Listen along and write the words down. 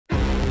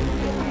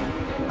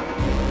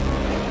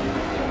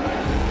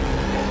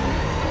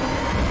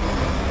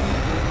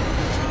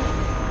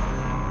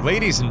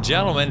Ladies and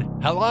gentlemen,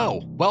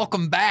 hello.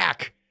 Welcome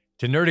back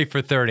to Nerdy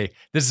for 30.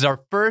 This is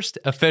our first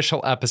official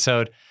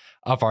episode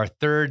of our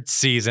third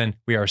season.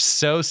 We are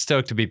so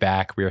stoked to be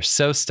back. We are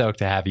so stoked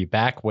to have you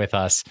back with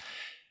us.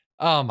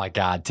 Oh my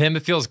God, Tim,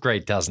 it feels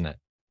great, doesn't it?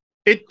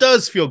 It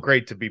does feel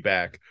great to be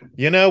back.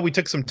 You know, we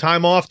took some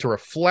time off to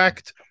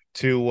reflect,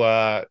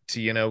 to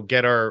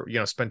get our,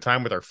 spend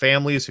time with our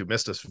families who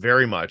missed us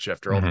very much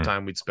after all the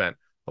time we'd spent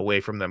away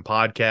from them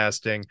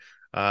podcasting.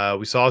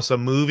 We saw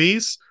some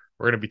movies.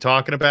 We're going to be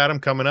talking about them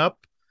coming up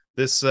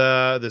this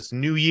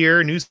new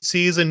year, new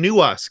season, new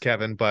us,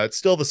 Kevin, but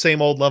still the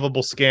same old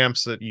lovable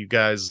scamps that you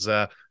guys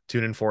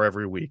tune in for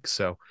every week.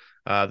 So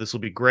this will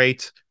be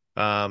great.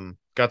 Got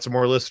some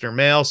more listener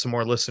mail, some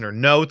more listener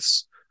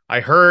notes.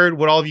 I heard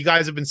what all of you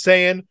guys have been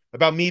saying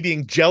about me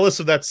being jealous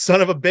of that son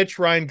of a bitch,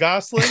 Ryan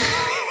Gosling.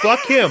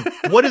 Fuck him.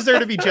 What is there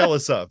to be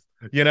jealous of?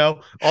 You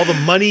know, all the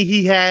money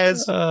he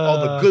has, all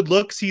the good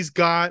looks he's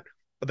got,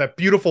 that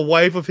beautiful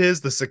wife of his,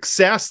 the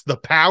success, the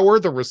power,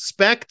 the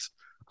respect.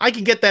 I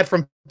can get that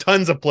from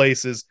tons of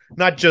places,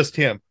 not just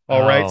him.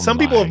 All right. Some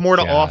people have more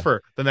to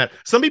offer than that.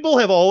 Some people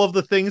have all of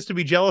the things to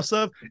be jealous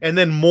of and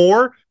then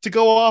more to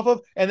go off of.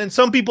 And then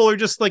some people are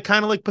just like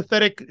kind of like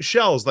pathetic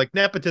shells, like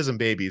nepotism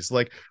babies.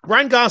 Like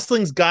Ryan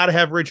Gosling's got to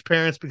have rich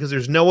parents because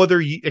there's no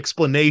other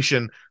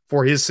explanation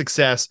for his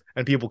success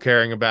and people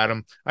caring about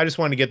him. I just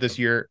wanted to get this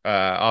year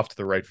off to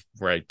the right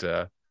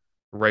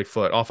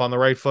foot, off on the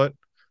right foot.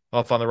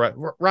 Off on the right.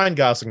 Ryan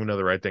Gosling would know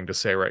the right thing to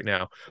say right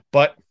now,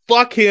 but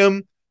fuck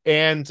him.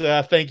 And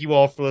thank you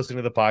all for listening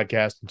to the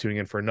podcast and tuning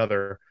in for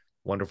another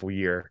wonderful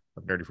year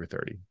of Nerdy for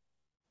 30.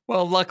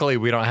 Well, luckily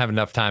we don't have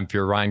enough time for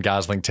your Ryan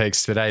Gosling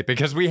takes today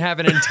because we have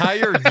an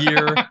entire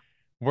year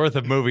worth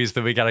of movies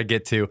that we got to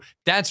get to.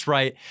 That's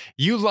right.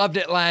 You loved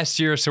it last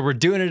year, so we're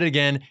doing it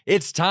again.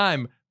 It's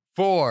time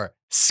for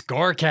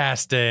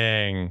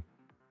SCORECASTING.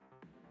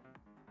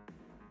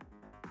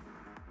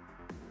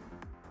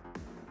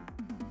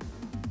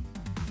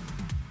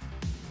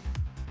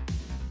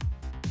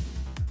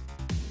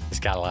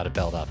 Got a lot of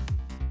build up.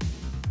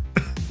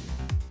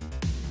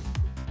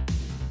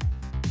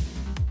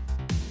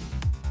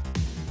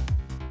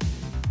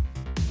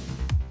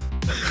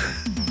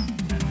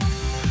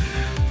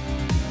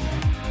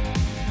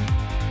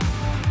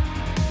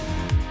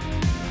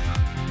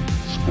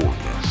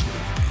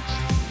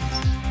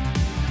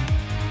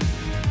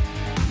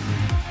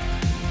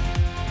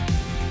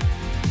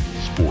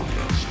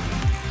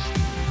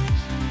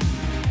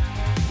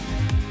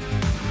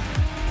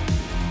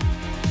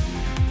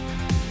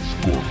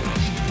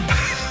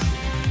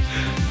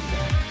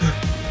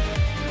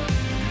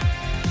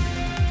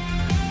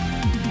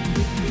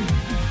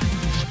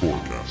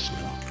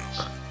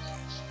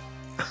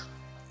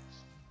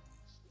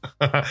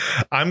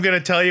 I'm going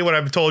to tell you what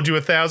I've told you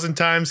 1,000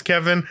 times,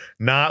 Kevin.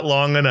 Not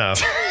long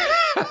enough.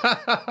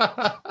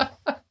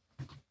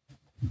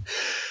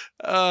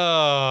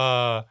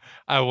 I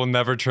will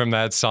never trim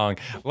that song.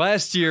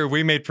 Last year,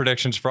 we made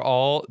predictions for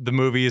all the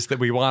movies that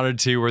we wanted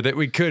to or that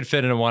we could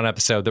fit into one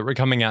episode that were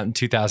coming out in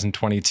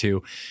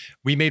 2022.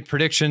 We made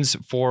predictions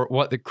for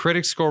what the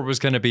critic score was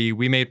going to be.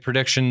 We made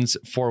predictions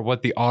for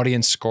what the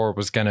audience score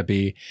was going to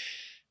be.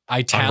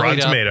 I tallied on Rotten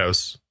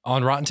Tomatoes.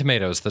 On Rotten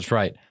Tomatoes, that's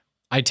right.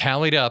 I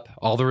tallied up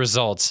all the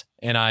results,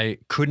 and I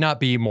could not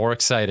be more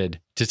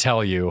excited to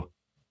tell you,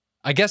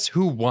 I guess,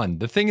 who won.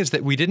 The thing is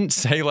that we didn't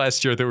say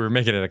last year that we were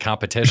making it a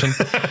competition.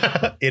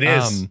 It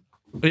is.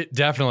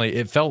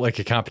 It felt like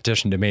a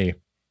competition to me.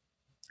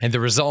 And the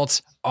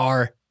results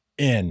are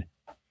in.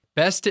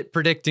 Best at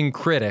predicting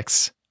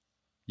critics,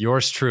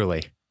 yours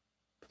truly.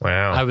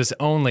 Wow. I was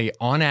only,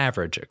 on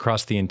average,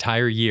 across the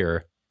entire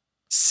year,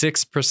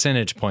 6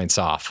 percentage points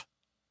off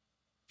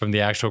from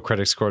the actual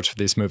critic scores for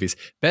these movies.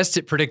 Best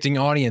at predicting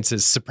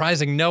audiences,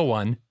 surprising no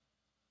one,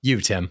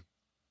 you, Tim.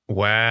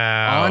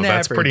 Wow,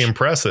 that's pretty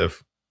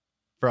impressive.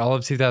 For all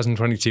of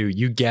 2022,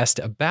 you guessed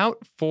about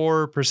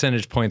 4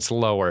 percentage points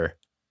lower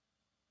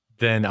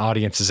than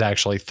audiences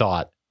actually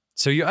thought.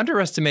 So you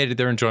underestimated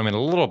their enjoyment a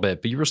little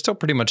bit, but you were still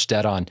pretty much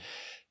dead on.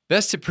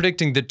 Best at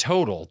predicting the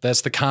total,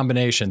 that's the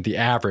combination, the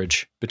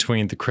average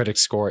between the critic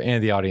score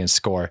and the audience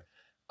score.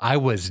 I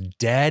was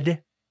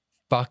dead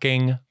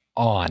fucking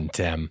on,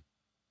 Tim.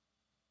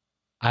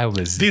 I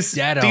was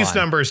dead on. These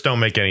numbers don't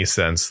make any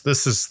sense.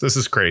 This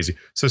is crazy.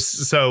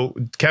 So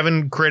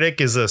Kevin critic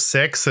is a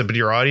 6, but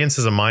your audience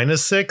is a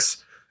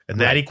 -6,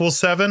 and that equals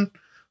 7.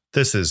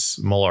 This is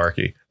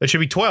malarkey. That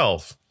should be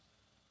 12.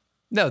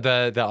 No,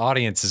 the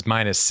audience is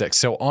 -6.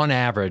 So on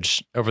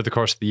average, over the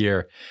course of the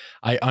year,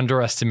 I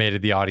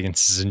underestimated the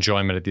audience's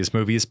enjoyment of these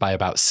movies by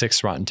about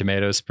 6 Rotten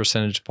Tomatoes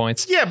percentage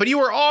points. Yeah, but you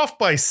were off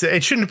by 6.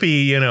 It shouldn't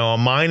be, a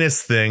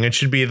minus thing. It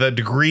should be the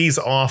degrees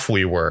off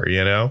we were,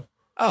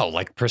 Oh,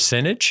 like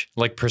percentage?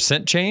 Like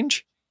percent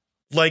change?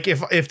 Like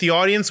if the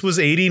audience was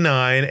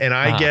 89 and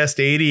I guessed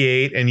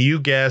 88 and you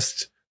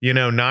guessed,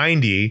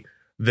 90,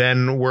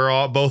 then we're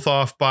all both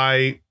off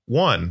by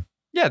 1.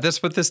 Yeah,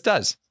 that's what this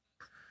does.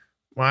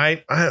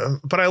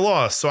 But I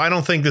lost, so I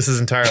don't think this is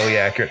entirely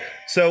accurate.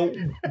 So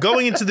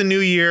going into the new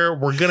year,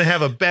 we're going to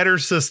have a better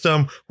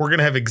system. We're going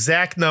to have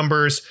exact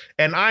numbers.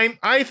 And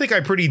I think I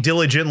pretty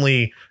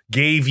diligently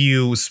gave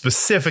you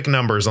specific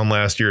numbers on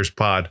last year's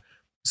pod.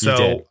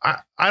 So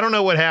I don't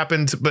know what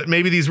happened, but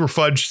maybe these were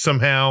fudged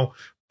somehow.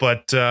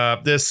 But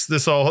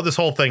this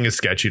whole thing is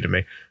sketchy to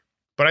me.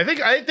 But I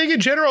think in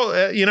general,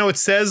 it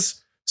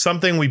says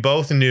something we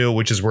both knew,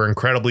 which is we're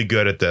incredibly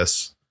good at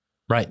this.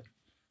 Right.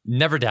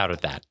 Never doubted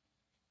that.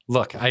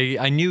 Look,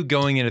 I knew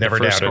going into the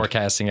first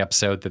scorecasting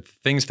episode that the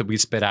things that we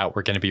spit out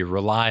were going to be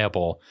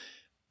reliable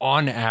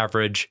on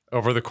average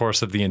over the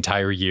course of the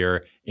entire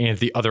year and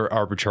the other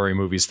arbitrary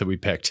movies that we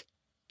picked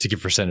to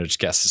give percentage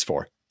guesses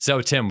for.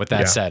 So, Tim, with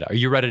that said, are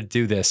you ready to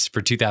do this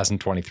for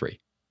 2023?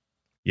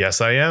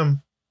 Yes, I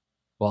am.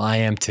 Well, I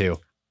am too.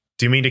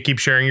 Do you mean to keep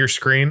sharing your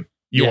screen?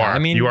 You are. I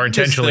mean, you are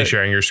intentionally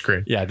sharing your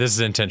screen. Yeah, this is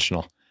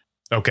intentional.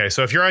 Okay,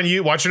 so if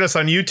you're watching us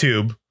on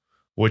YouTube,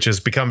 which has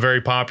become very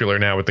popular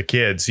now with the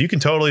kids, you can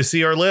totally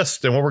see our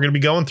list and what we're going to be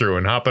going through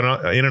and hopping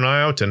in and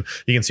out. And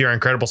you can see our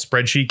incredible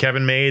spreadsheet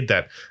Kevin made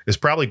that is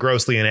probably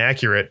grossly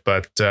inaccurate,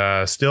 but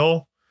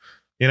still,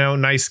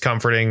 nice,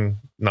 comforting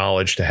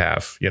knowledge to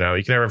have. You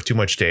can never have too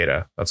much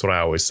data. That's what I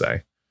always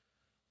say.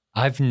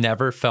 I've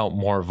never felt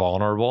more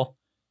vulnerable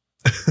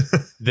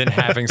than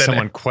having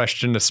someone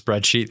question a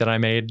spreadsheet that I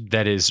made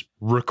that is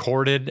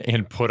recorded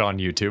and put on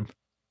YouTube.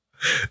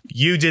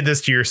 You did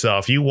this to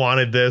yourself. You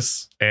wanted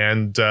this,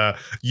 and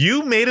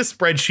you made a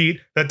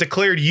spreadsheet that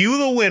declared you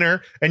the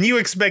winner, and you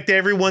expect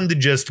everyone to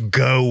just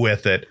go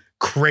with it.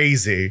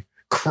 Crazy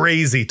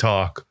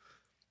talk.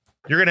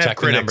 You're going to have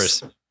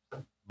critics. Numbers.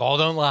 Ball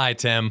don't lie,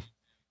 Tim.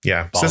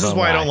 Yeah. So this is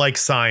why I don't like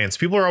science.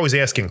 People are always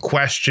asking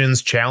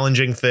questions,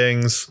 challenging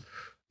things.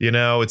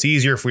 It's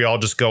easier if we all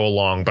just go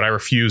along, but I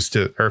refuse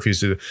to. I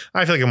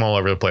feel like I'm all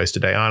over the place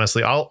today.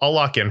 Honestly, I'll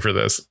lock in for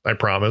this. I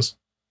promise.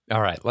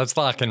 All right, let's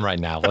lock in right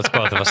now. Let's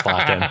both of us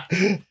lock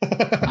in.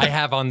 I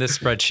have on this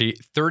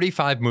spreadsheet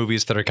 35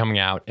 movies that are coming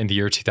out in the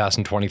year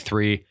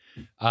 2023.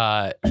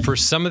 For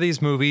some of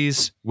these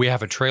movies, we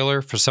have a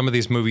trailer. For some of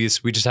these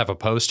movies, we just have a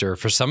poster.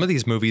 For some of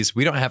these movies,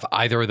 we don't have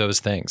either of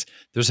those things.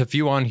 There's a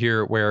few on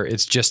here where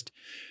it's just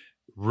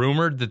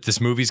rumored that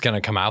this movie's going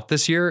to come out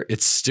this year.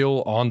 It's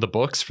still on the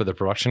books for the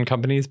production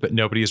companies, but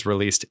nobody's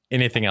released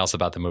anything else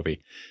about the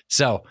movie.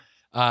 So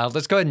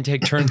let's go ahead and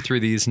take turns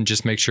through these and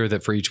just make sure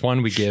that for each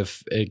one we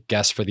give a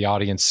guess for the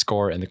audience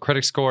score and the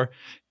critic score.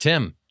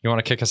 Tim, you want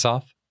to kick us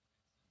off?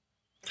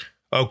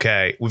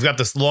 Okay, we've got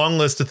this long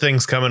list of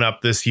things coming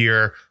up this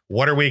year.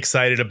 What are we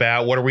excited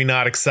about? What are we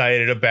not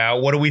excited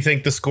about? What do we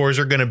think the scores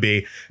are going to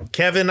be?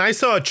 Kevin, I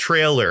saw a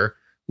trailer.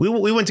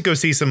 We went to go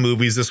see some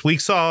movies this week.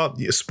 Saw,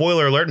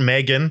 spoiler alert,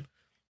 Megan,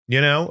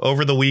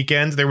 over the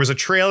weekend. There was a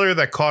trailer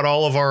that caught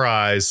all of our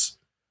eyes.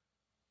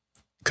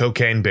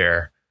 Cocaine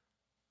Bear.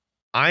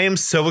 I am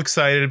so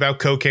excited about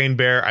Cocaine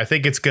Bear. I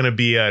think it's going to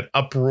be an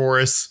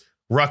uproarious,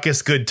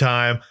 ruckus good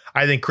time.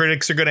 I think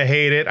critics are going to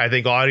hate it. I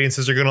think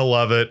audiences are going to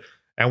love it.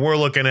 And we're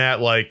looking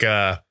at like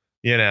a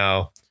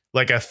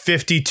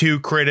 52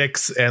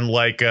 critics and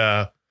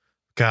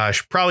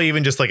probably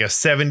even just like a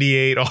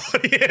 78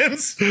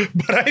 audience.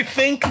 But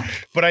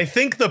I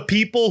think the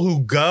people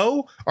who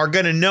go are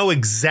going to know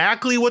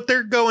exactly what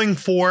they're going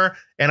for.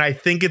 And I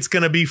think it's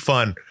going to be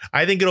fun.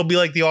 I think it'll be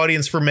like the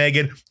audience for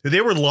Megan. They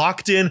were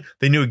locked in.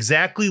 They knew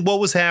exactly what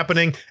was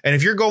happening. And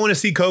if you're going to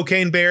see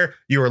Cocaine Bear,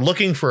 you are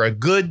looking for a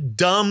good,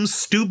 dumb,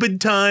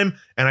 stupid time.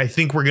 And I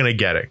think we're going to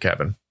get it,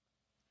 Kevin.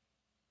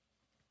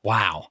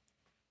 Wow.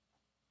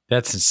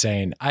 That's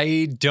insane.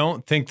 I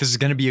don't think this is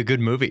going to be a good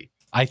movie.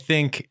 I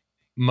think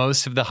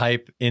most of the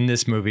hype in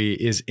this movie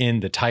is in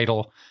the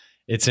title.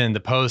 It's in the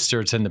poster.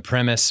 It's in the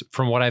premise.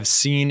 From what I've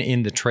seen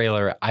in the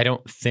trailer, I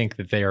don't think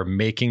that they are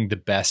making the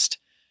best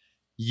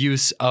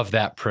use of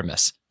that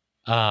premise.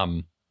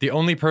 The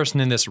only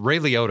person in this, Ray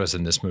Liotta's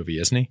in this movie,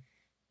 isn't he?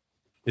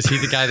 Is he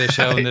the guy they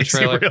show in the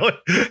trailer? Really?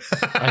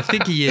 I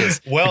think he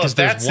is. Well, if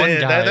that's one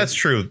guy, that's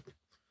true.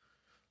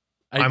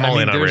 I'm all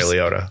in on Ray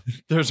Liotta.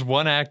 There's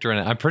one actor in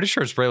it. I'm pretty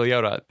sure it's Ray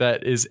Liotta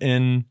that is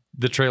in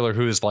the trailer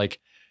who is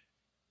like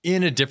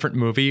in a different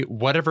movie.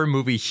 Whatever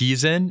movie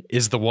he's in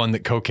is the one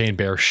that Cocaine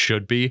Bear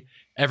should be.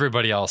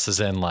 Everybody else is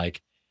in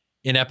like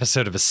an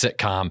episode of a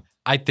sitcom.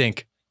 I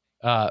think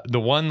the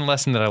one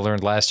lesson that I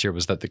learned last year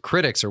was that the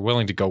critics are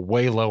willing to go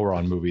way lower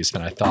on movies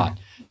than I thought.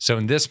 So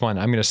in this one,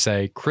 I'm going to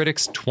say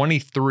critics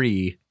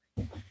 23,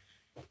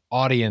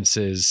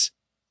 audiences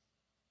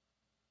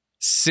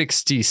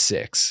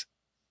 66.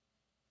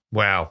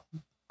 Wow.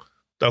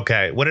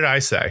 Okay. What did I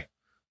say?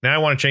 Now I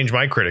want to change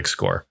my critic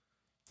score.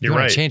 You're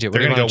right. Change it.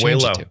 They're going to go way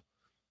low.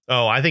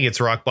 Oh, I think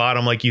it's rock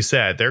bottom, like you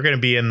said. They're going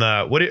to be in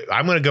the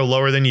I'm going to go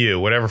lower than you,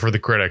 whatever for the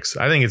critics.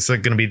 I think it's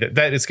going to be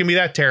that it's going to be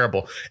that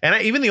terrible. And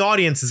even the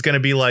audience is going to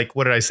be like,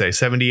 what did I say,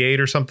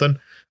 78 or something?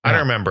 I don't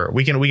remember.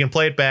 We can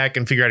play it back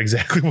and figure out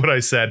exactly what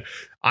I said.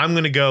 I'm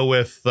going to go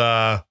with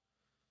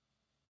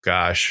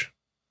gosh.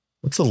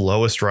 What's the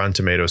lowest Rotten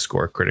Tomatoes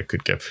score a critic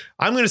could give?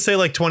 I'm going to say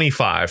like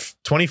 25.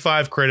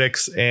 25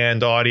 critics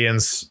and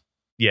audience,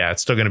 yeah,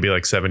 it's still going to be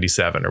like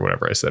 77 or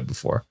whatever I said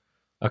before.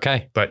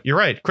 Okay. But you're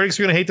right. Critics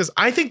are going to hate this.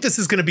 I think this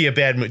is going to be a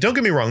bad movie. Don't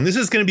get me wrong. This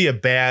is going to be a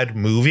bad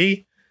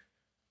movie.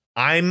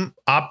 I'm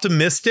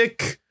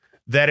optimistic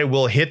that it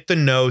will hit the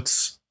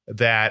notes,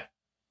 that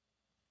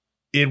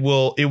it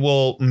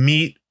will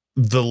meet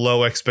the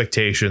low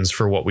expectations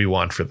for what we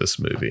want for this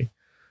movie.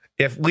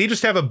 If we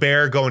just have a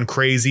bear going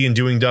crazy and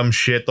doing dumb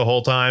shit the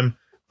whole time,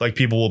 like,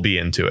 people will be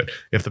into it.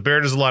 If the bear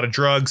does a lot of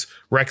drugs,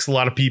 wrecks a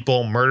lot of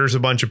people, murders a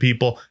bunch of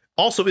people.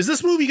 Also, is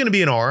this movie going to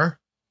be an R?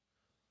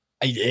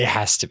 It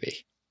has to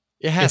be.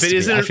 It has to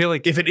be. I feel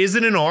like if it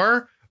isn't an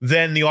R,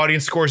 then the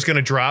audience score is going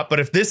to drop. But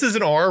if this is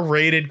an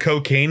R-rated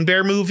cocaine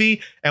bear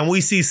movie and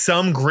we see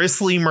some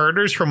grisly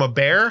murders from a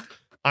bear,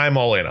 I'm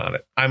all in on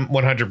it. I'm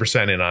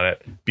 100% in on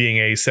it. Being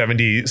a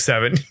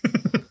 77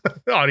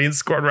 audience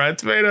score on Rotten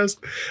Tomatoes,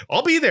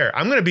 I'll be there.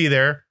 I'm going to be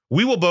there.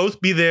 We will both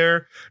be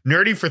there.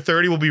 Nerdy for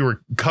 30 will be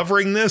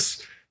covering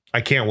this. I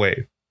can't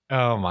wait.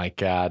 Oh my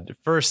God.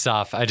 First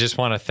off, I just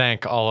want to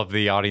thank all of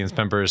the audience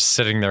members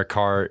sitting in their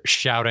car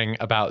shouting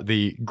about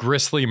the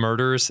grisly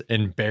murders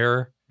and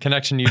bear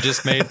connection you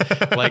just made.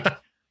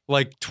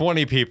 like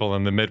 20 people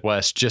in the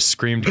Midwest just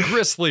screamed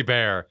grisly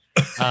bear.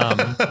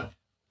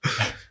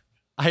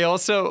 I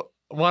also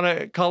want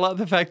to call out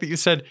the fact that you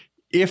said,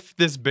 if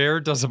this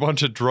bear does a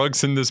bunch of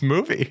drugs in this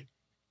movie.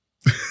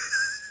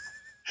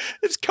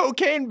 It's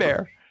Cocaine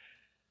Bear.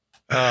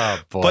 Oh,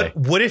 boy. But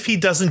what if he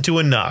doesn't do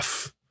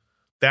enough?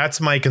 That's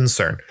my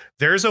concern.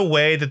 There's a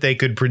way that they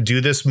could do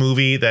this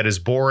movie that is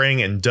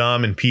boring and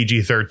dumb and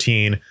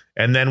PG-13,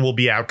 and then we'll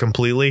be out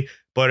completely.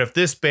 But if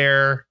this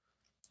bear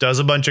does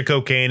a bunch of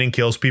cocaine and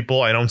kills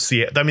people, I don't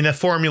see it. I mean, that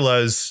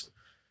formula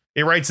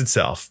it writes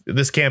itself.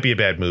 This can't be a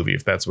bad movie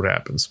if that's what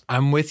happens.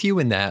 I'm with you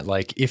in that.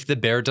 Like, if the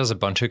bear does a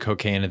bunch of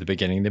cocaine at the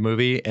beginning of the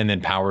movie and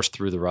then powers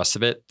through the rest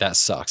of it, that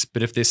sucks.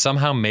 But if they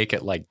somehow make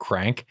it like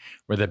Crank,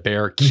 where the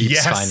bear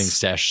keeps finding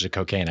stashes of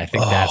cocaine, I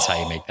think that's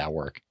how you make that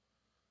work.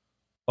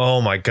 Oh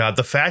my God.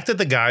 The fact that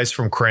the guys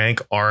from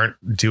Crank aren't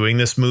doing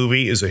this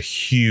movie is a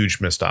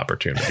huge missed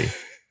opportunity.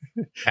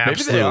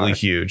 Absolutely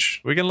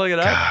huge. We can look it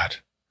up. God.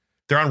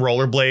 They're on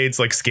rollerblades,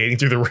 like skating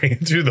through the rain,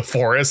 through the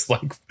forest,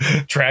 like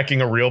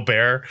tracking a real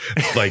bear.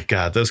 Like,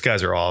 God, those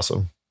guys are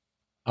awesome.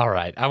 All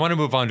right. I want to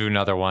move on to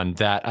another one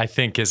that I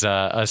think is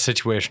a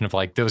situation of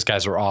like, those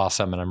guys are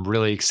awesome. And I'm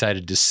really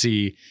excited to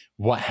see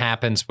what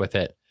happens with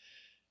it.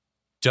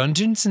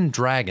 Dungeons and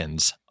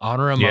Dragons,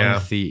 Honor Among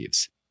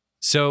Thieves.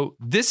 So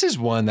this is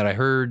one that I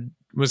heard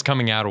was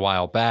coming out a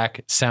while back.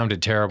 It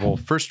sounded terrible.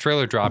 First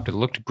trailer dropped. It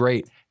looked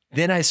great.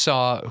 Then I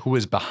saw who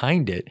was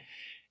behind it.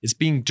 It's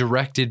being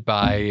directed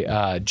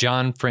by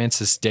John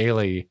Francis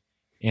Daly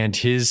and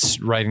his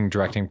writing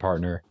directing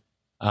partner.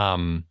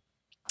 I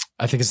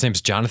think his name's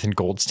Jonathan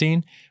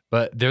Goldstein,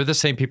 but they're the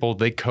same people.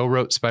 They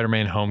co-wrote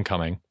Spider-Man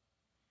Homecoming.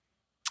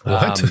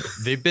 What?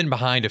 They've been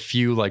behind a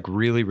few like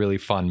really, really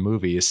fun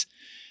movies.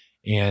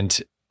 And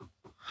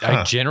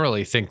I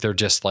generally think they're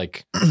just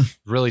like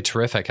really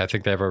terrific. I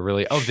think they have a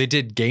really, they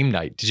did Game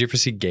Night. Did you ever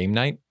see Game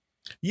Night?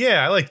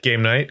 Yeah, I like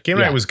Game Night. Game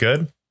Night was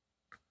good.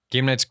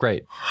 Game Night's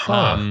great.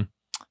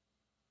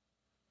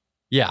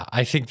 Yeah,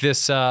 I think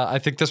this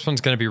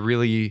one's going to be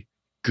really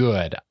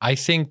good. I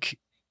think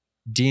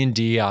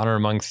D&D Honor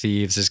Among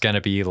Thieves is going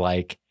to be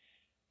like,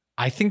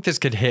 I think this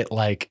could hit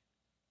like,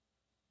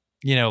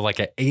 you know, like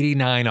an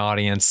 89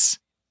 audience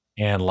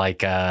and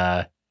like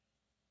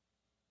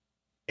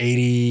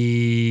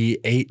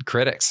 88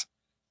 critics.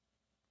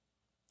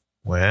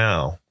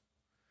 Wow.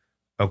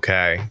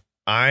 Okay.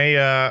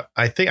 I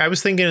think I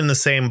was thinking in the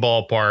same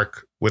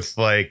ballpark with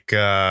like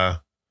I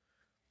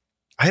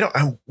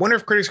wonder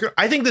if critics.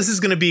 I think this is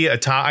going to be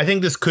I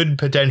think this could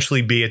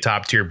potentially be a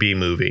top tier B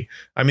movie.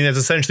 I mean, that's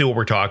essentially what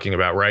we're talking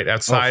about, right?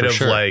 Outside of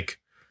like,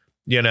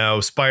 you know,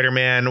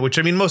 Spider-Man, which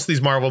I mean, most of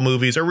these Marvel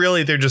movies are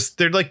really,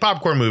 they're like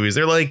popcorn movies.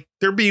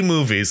 They're B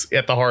movies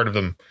at the heart of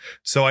them.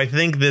 So I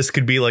think this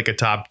could be like a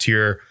top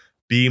tier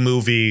B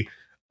movie.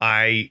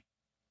 That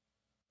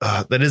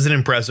is an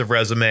impressive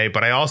resume,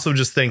 but I also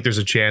just think there's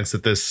a chance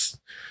that this,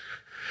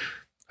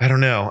 I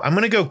don't know. I'm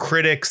going to go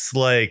critics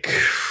like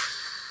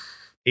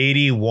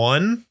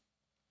 81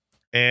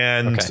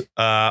 and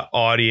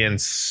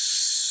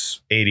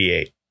audience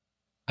 88.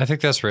 I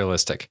think that's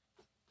realistic.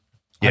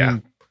 Yeah.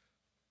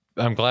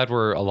 I'm glad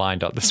we're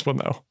aligned on this one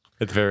though,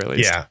 at the very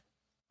least. Yeah,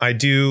 I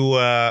do.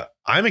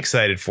 I'm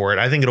excited for it.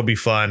 I think it'll be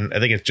fun. I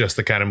think it's just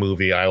the kind of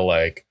movie I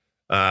like.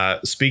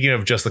 Speaking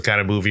of just the kind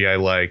of movie I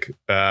like,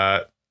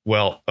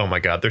 well, oh my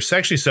God, there's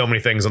actually so many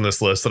things on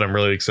this list that I'm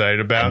really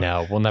excited about. I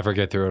know, we'll never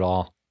get through it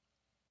all.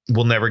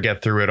 We'll never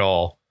get through it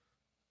all.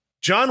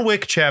 John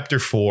Wick Chapter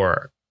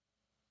 4.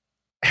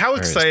 How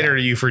excited are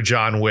you for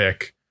John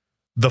Wick,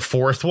 the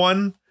fourth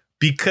one?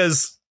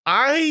 Because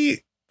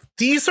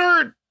these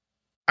are,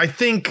 I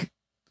think,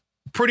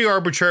 pretty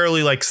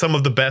arbitrarily like some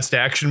of the best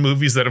action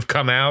movies that have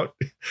come out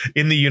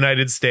in the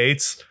United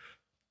States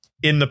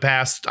in the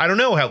past. I don't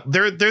know how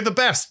they're the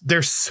best.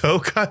 They're so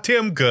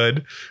goddamn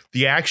good.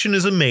 The action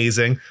is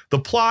amazing. The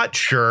plot,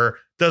 sure.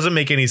 doesn't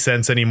make any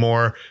sense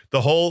anymore.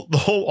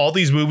 All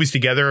these movies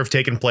together have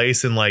taken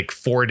place in like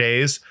 4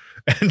 days.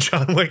 And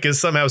John Wick is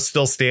somehow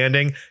still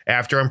standing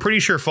after, I'm pretty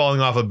sure,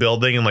 falling off a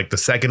building in like the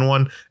second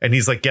one. And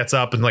he's like gets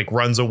up and like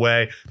runs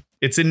away.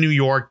 It's in New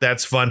York.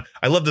 That's fun.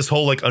 I love this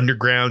whole like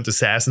underground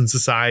assassin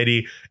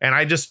society. And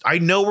I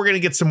know we're going to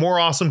get some more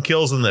awesome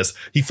kills in this.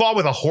 He fought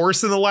with a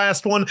horse in the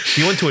last one.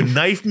 He went to a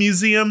knife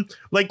museum.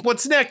 Like,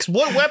 what's next?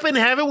 What weapon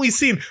haven't we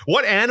seen?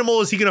 What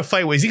animal is he going to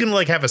fight with? Is he going to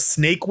like have a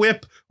snake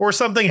whip or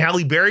something?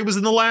 Halle Berry was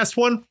in the last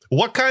one.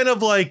 What kind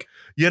of like,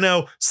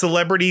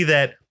 celebrity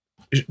that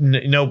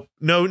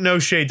no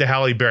shade to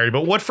Halle Berry,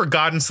 but what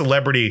forgotten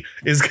celebrity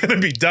is going to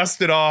be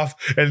dusted off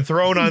and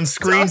thrown on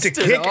screen to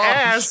kick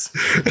ass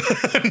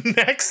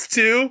next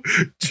to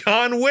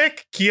John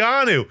Wick?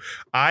 Keanu.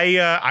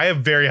 I have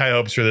very high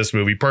hopes for this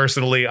movie.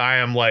 Personally,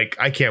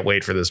 I can't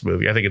wait for this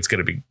movie. I think it's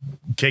going to be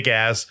kick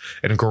ass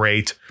and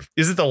great.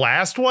 Is it the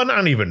last one? I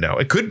don't even know.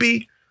 It could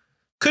be.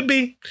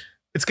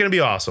 It's going to be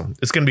awesome.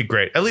 It's going to be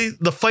great. At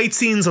least the fight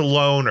scenes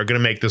alone are going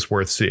to make this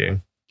worth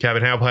seeing.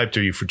 Kevin, how hyped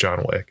are you for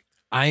John Wick?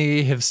 I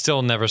have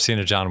still never seen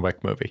a John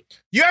Wick movie.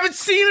 You haven't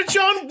seen a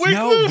John Wick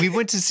movie? No, we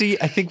went to see,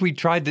 I think we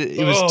tried to,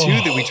 it was two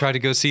that we tried to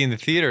go see in the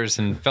theaters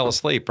and fell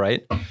asleep,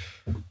 right?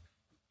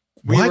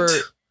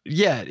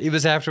 Yeah, it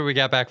was after we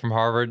got back from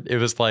Harvard. It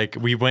was like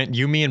we went,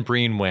 you, me, and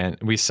Breen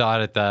went. We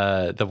saw it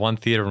at the one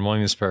theater in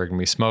Williamsburg, and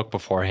we smoked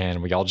beforehand,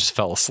 and we all just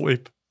fell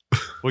asleep.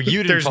 Well,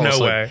 you didn't. There's fall no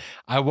asleep. way.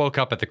 I woke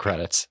up at the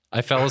credits.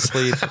 I fell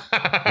asleep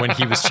when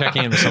he was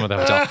checking into some of the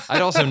hotel.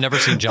 I'd also never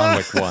seen John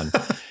Wick 1.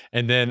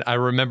 And then I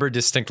remember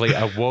distinctly,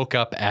 I woke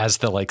up as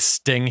the like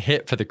sting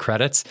hit for the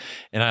credits,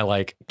 and I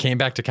like came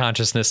back to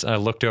consciousness, and I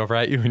looked over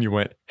at you, and you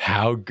went,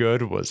 "How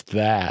good was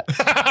that?"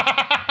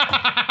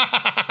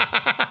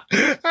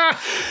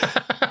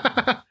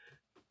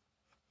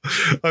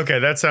 Okay,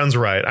 that sounds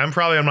right. I'm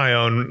probably on my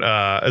own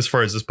as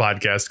far as this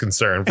podcast is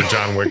concerned for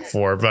John Wick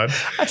 4, but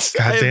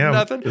goddamn,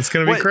 it's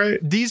going to be great.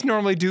 These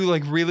normally do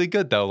like really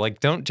good though. Like,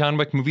 don't John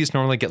Wick movies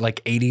normally get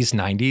like 80s,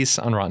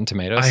 90s on Rotten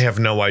Tomatoes? I have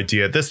no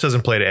idea. This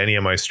doesn't play to any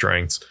of my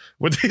strengths.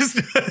 With these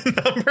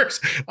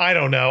numbers, I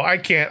don't know.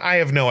 I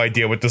have no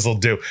idea what this will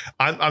do.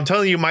 I'm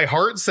telling you, my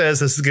heart says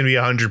this is going to be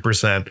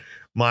 100%.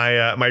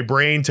 My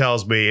brain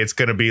tells me it's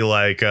going to be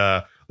like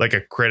a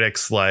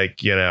critic's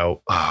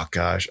oh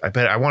gosh,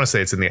 I want to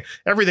say it's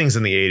everything's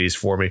in the 80s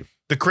for me.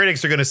 The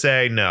critics are going to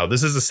say, no,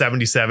 this is a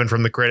 77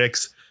 from the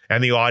critics,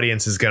 and the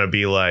audience is going to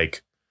be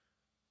like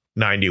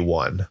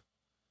 91. Okay.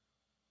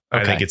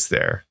 I think it's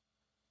there.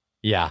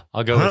 Yeah,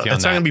 I'll go with you on that.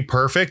 It's not going to be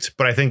perfect,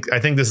 but I think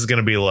this is going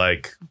to be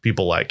like,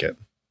 people like it.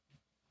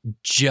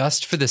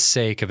 Just for the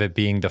sake of it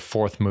being the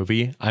fourth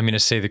movie, I'm going to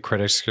say the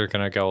critics are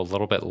going to go a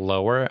little bit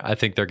lower. I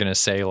think they're going to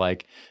say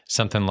like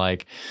something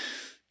like,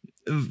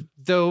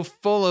 though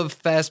full of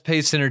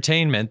fast-paced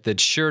entertainment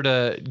that's sure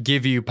to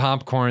give you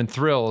popcorn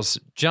thrills,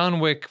 John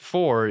Wick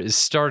 4 is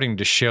starting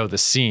to show the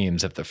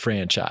seams of the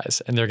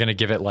franchise. And they're going to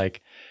give it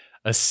like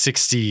a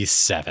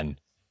 67.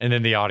 And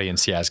then the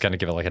audience, is going to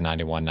give it like a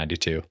 91,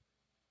 92.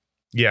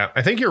 Yeah,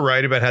 I think you're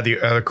right about how the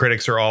other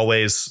critics are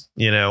always,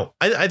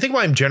 I think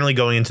why I'm generally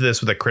going into this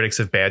with the critics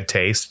have bad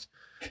taste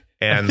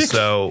and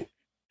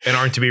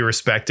aren't to be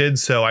respected.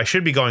 So I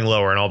should be going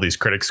lower on all these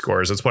critic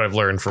scores. That's what I've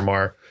learned from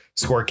our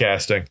score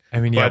casting.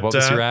 I mean, what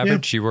was your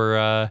average?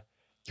 Yeah.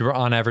 You were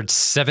on average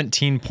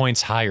 17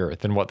 points higher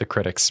than what the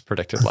critics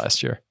predicted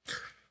last year.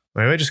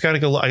 Maybe I just got to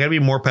go. I got to be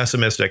more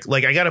pessimistic.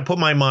 Like, I got to put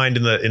my mind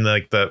in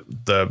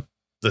the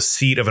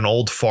seat of an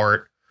old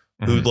fart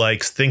who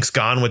like thinks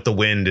Gone with the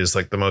Wind is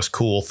like the most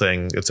cool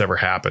thing that's ever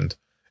happened,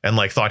 and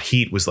like thought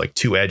Heat was like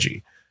too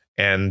edgy,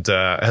 and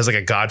has like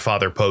a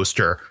Godfather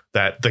poster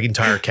that the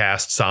entire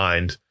cast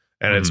signed,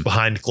 and it's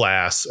behind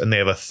glass, and they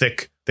have a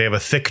thick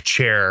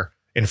chair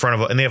in front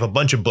of it, and they have a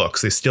bunch of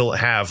books. They still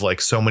have like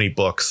so many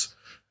books,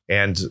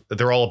 and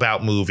they're all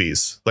about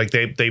movies. Like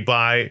they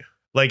buy,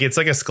 like, it's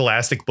like a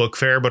Scholastic book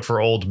fair, but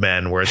for old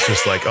men, where it's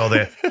just like, oh,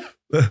 they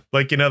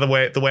like,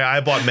 the way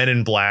I bought Men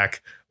in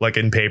Black, like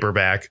in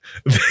paperback.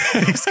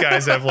 These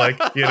guys have like,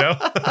 these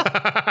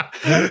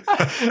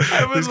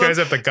guys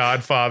have The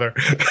Godfather.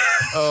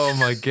 Oh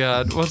my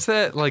God. What's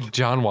that like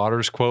John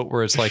Waters quote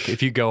where it's like,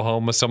 if you go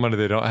home with someone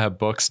and they don't have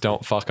books,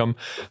 don't fuck them.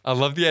 I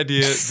love the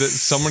idea that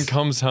someone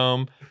comes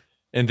home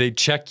and they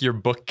check your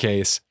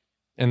bookcase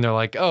and they're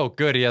like, oh,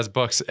 good, he has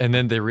books. And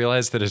then they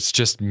realize that it's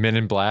just Men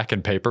in Black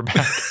and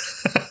paperback.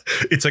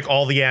 It's like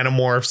all the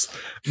Animorphs,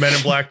 Men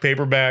in Black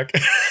paperback.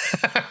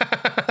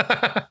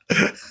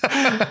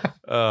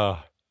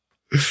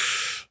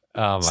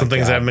 Some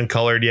things haven't been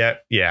colored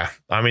yet. Yeah.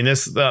 I mean,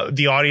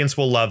 the audience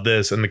will love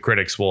this, and the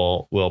critics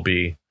will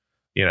be,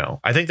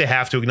 I think they'll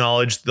have to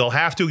acknowledge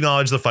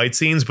the fight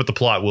scenes, but the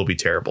plot will be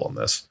terrible in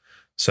this.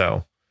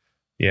 So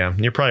yeah,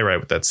 you're probably right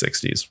with that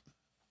 60s.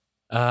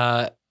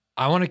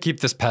 I want to keep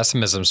this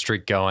pessimism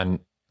streak going.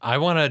 I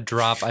want to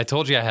drop, I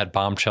told you I had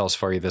bombshells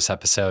for you this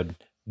episode.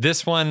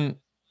 This one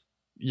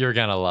you're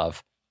going to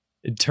love.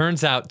 It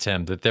turns out,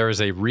 Tim, that there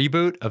is a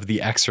reboot of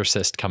The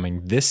Exorcist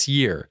coming this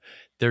year.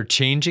 They're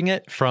changing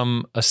it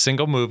from a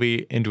single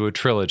movie into a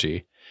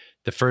trilogy.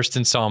 The first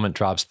installment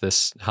drops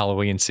this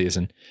Halloween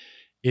season.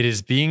 It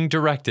is being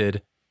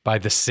directed by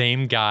the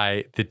same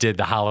guy that did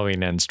the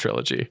Halloween Ends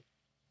trilogy.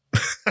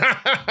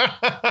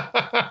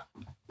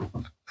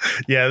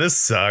 Yeah, this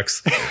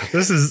sucks.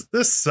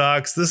 This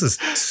sucks. This is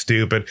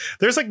stupid.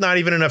 There's like not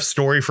even enough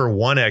story for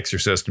one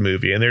Exorcist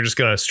movie, and they're just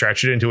going to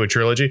stretch it into a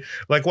trilogy.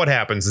 Like, what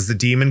happens? Is the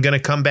demon going to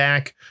come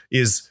back?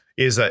 Is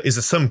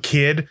some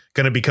kid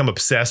going to become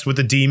obsessed with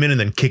the demon and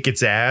then kick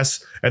its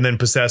ass and then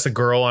possess a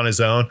girl on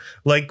his own?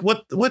 Like,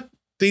 what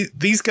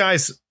these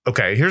guys?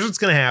 Okay, here's what's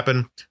going to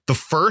happen. The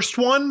first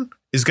one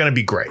is going to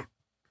be great.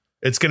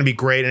 It's going to be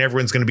great, and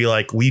everyone's going to be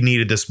like, we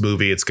needed this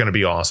movie. It's going to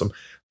be awesome.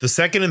 The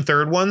second and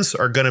third ones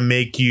are going to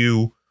make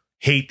you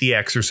hate The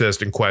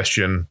Exorcist and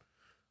question,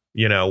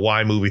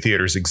 why movie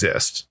theaters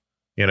exist,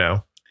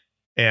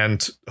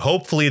 and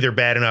hopefully they're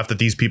bad enough that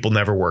these people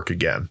never work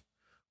again.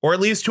 Or at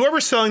least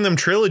whoever's selling them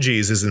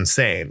trilogies is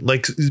insane.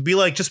 Like, just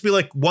be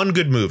like one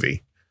good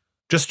movie.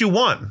 Just do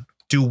one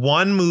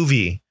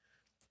movie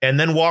and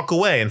then walk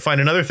away and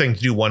find another thing to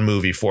do one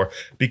movie for,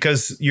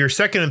 because your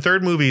second and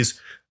third movies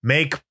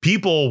make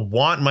people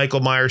want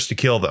Michael Myers to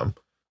kill them.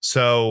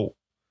 So,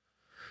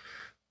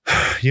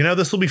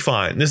 this will be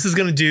fine. This is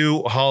going to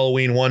do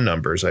Halloween 1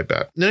 numbers, I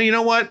bet. No, you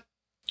know what?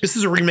 This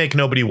is a remake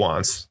nobody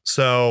wants.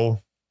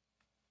 So,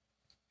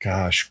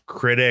 gosh,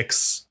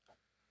 critics.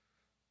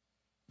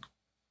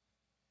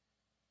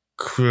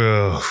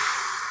 Are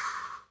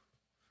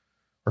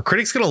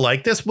critics going to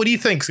like this? What do you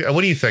think? What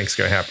do you think is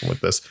going to happen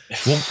with this?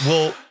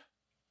 Will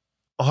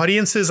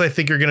audiences, I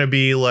think, are going to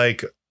be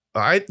like,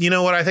 you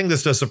know what? I think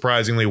this does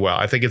surprisingly well.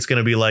 I think it's going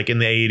to be like in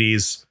the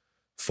 80s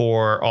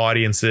for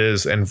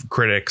audiences and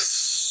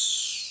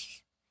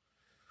critics.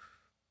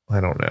 I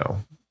don't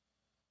know.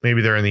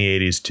 Maybe they're in the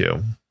 80s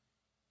too.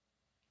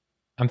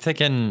 I'm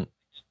thinking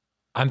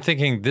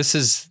this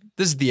is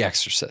The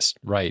Exorcist,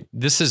 right?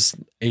 This is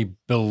a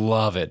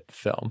beloved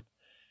film.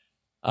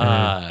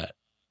 I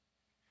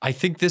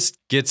think this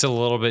gets a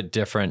little bit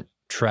different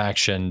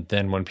traction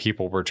than when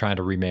people were trying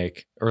to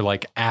remake or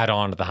like add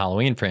on to the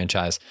Halloween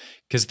franchise,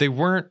 because it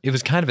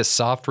was kind of a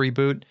soft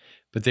reboot,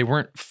 but they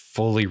weren't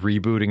fully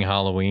rebooting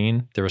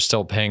Halloween. They were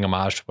still paying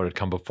homage to what had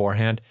come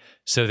beforehand.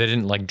 So they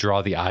didn't like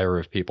draw the ire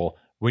of people.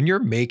 When you're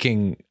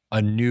making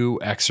a new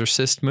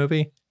Exorcist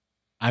movie,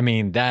 I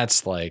mean,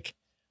 that's like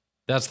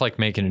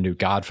making a new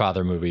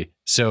Godfather movie.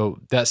 So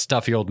that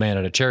stuffy old man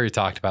at a cherry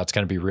talked about is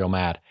going to be real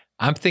mad.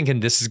 I'm thinking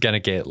this is going to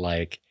get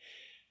like,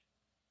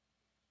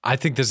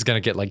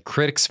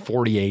 critics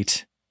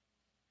 48,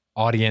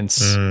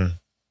 audience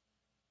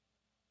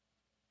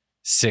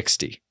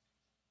 60.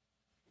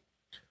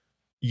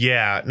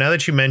 Yeah, now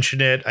that you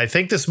mention it, I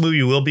think this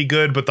movie will be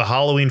good, but the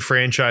Halloween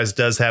franchise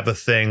does have a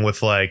thing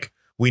with like,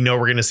 we know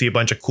we're going to see a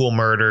bunch of cool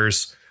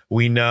murders.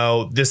 We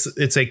know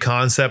it's a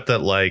concept that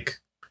like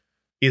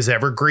is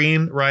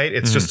evergreen, right?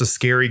 It's just a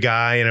scary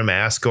guy in a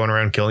mask going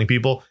around killing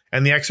people.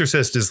 And The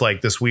Exorcist is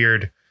like this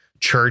weird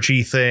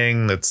churchy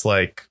thing that's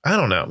like, I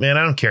don't know, man,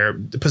 I don't care.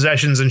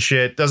 Possessions and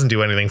shit doesn't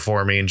do anything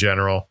for me in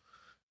general.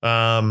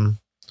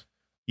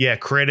 Yeah,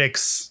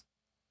 critics.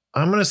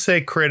 I'm going to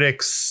say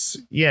critics.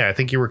 Yeah, I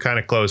think you were kind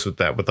of close with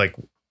that. With like,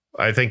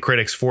 I think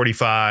critics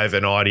 45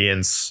 and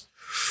audience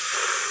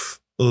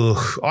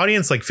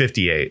like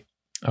 58.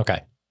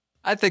 Okay.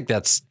 I think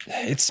it's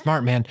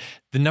smart, man.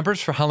 The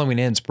numbers for Halloween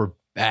Ends were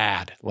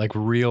bad, like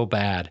real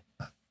bad,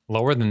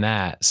 lower than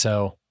that.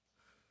 So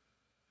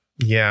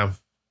yeah,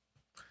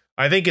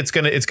 I think it's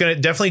gonna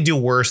definitely do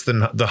worse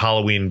than the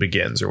Halloween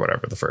Begins or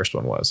whatever the first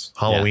one was.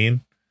 Halloween. Yeah.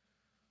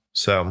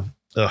 So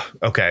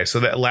okay,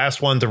 so that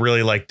last one to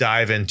really like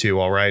dive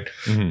into. All right.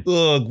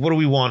 What do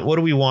we want?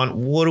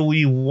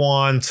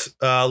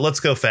 Let's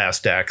go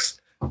Fast X.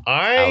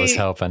 I was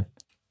hoping.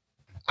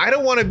 I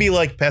don't want to be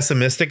like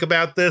pessimistic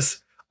about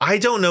this. I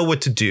don't know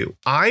what to do.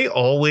 I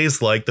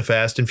always like the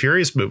Fast and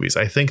Furious movies.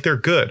 I think they're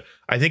good.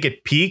 I think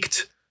it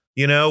peaked,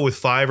 with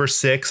 5 or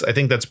 6. I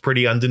think that's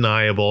pretty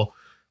undeniable.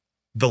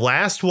 The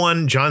last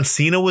one, John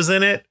Cena was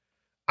in it.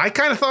 I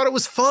kind of thought it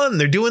was fun.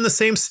 They're doing the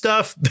same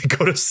stuff. They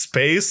go to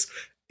space.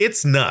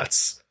 It's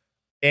nuts.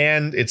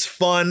 And it's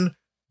fun.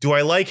 Do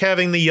I like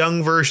having the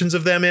young versions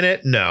of them in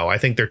it? No, I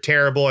think they're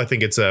terrible. I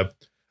think it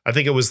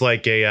was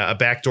like a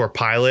backdoor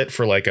pilot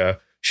for like a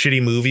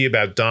shitty movie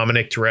about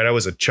Dominic Toretto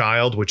as a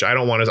child, which I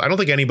don't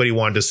think anybody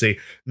wanted to see.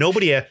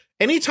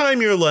 Anytime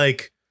you're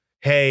like,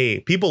 hey,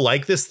 people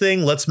like this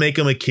thing, let's make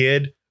him a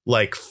kid.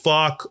 Like,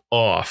 fuck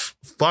off.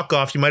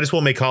 You might as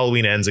well make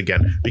Halloween Ends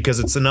again, because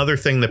it's another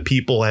thing that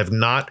people have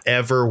not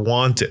ever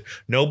wanted.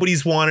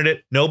 Nobody's wanted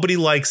it. Nobody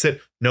likes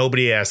it.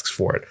 Nobody asks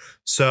for it.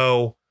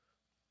 So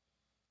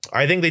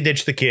I think they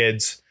ditched the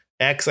kids.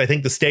 X, I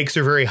think the stakes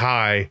are very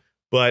high,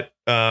 but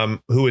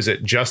who is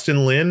it?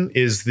 Justin Lin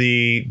is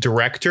the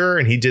director,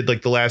 and he did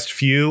like the last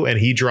few, and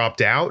he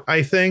dropped out,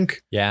 I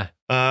think. Yeah.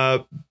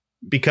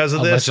 Because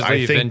of this,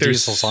 I think Vin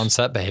Diesel's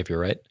on-set behavior,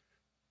 right?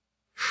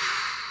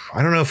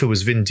 I don't know if it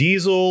was Vin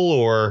Diesel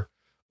or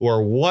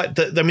what.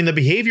 The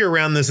behavior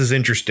around this is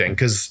interesting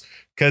because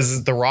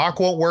The Rock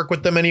won't work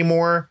with them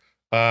anymore.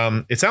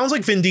 It sounds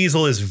like Vin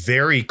Diesel is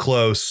very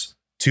close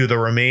to the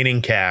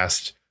remaining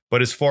cast.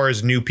 But as far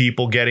as new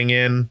people getting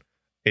in,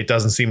 it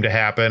doesn't seem to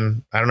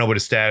happen. I don't know what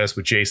his status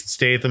with Jason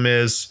Statham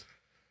is.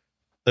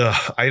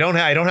 I don't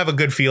have a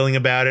good feeling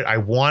about it. I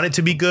want it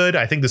to be good.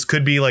 I think this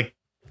could be like,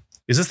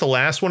 is this the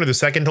last one or the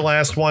second to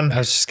last one? I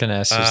was just going to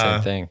ask you the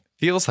same thing.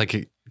 Feels like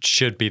it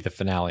should be the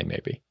finale,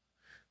 maybe.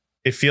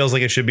 It feels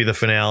like it should be the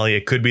finale.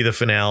 It could be the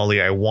finale.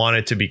 I want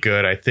it to be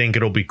good. I think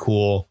it'll be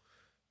cool.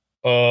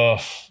 Oh,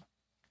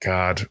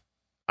 God.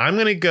 I'm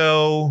going to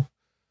go.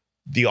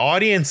 The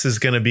audience is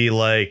going to be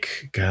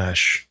like,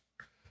 gosh,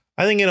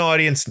 I think an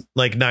audience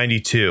like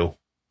 92.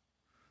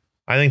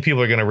 I think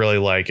people are going to really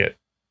like it.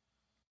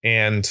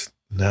 And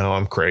no,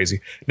 I'm crazy.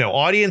 No,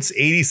 audience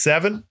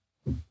 87.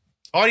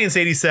 Audience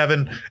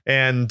 87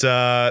 and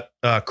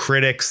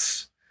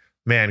critics.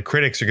 Man,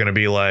 critics are going to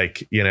be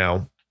like,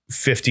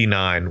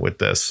 59 with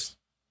this.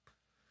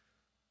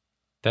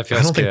 That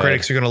feels I don't think good.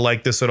 critics are going to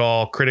like this at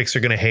all. Critics are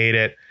going to hate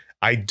it.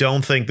 I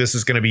don't think this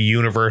is going to be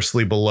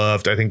universally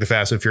beloved. I think the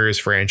Fast and Furious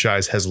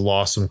franchise has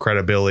lost some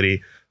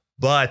credibility.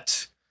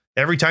 But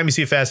every time you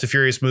see a Fast and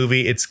Furious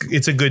movie,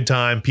 it's a good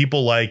time.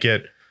 People like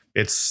it.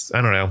 It's,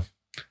 I don't know.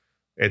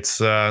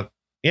 It's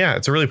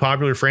it's a really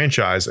popular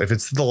franchise. If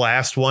it's the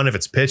last one, if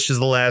it's pitched as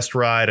the last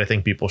ride, I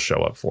think people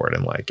show up for it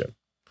and like it.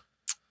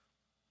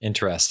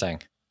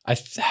 Interesting.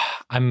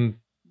 I'm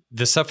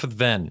the stuff with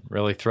Ven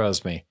really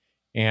throws me,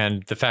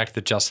 and the fact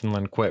that Justin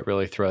Lin quit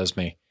really throws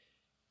me.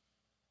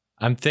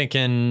 I'm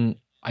thinking,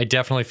 I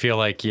definitely feel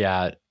like,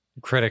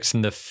 critics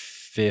in the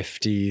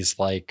 50s,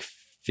 like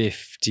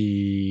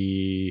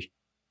 50.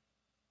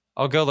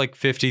 I'll go like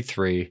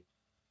 53,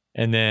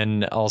 and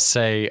then I'll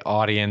say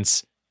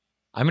audience.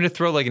 I'm going to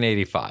throw like an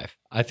 85.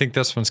 I think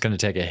this one's going to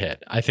take a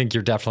hit. I think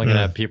you're definitely going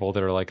to have people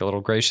that are like a little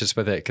gracious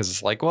with it because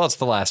it's like, well, it's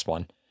the last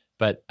one.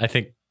 But I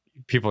think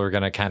people are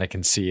going to kind of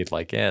concede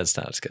like, yeah, it's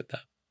not as good though.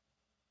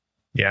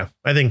 Yeah,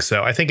 I think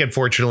so. I think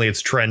unfortunately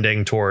it's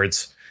trending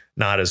towards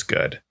not as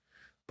good,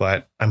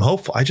 but I'm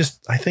hopeful. I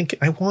think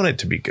I want it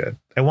to be good.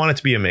 I want it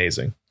to be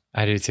amazing.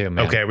 I do too,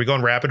 man. Okay, are we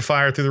going rapid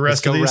fire through the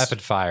rest of these? Let's go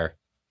rapid fire.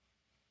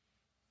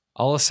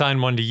 I'll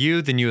assign one to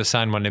you, then you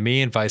assign one to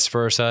me, and vice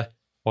versa.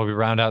 While we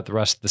round out the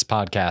rest of this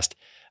podcast.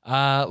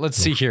 Let's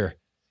see here.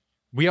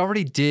 We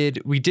did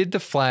The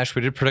Flash.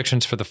 We did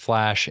predictions for The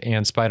Flash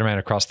and Spider-Man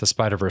Across the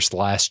Spider-Verse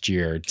last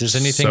year. Does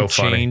anything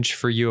change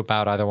for you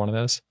about either one of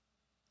those?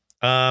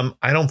 I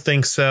don't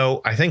think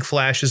so. I think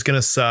Flash is going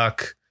to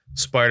suck.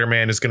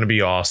 Spider-Man is going to be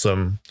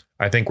awesome.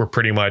 I think we're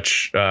pretty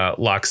much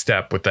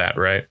lockstep with that,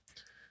 right?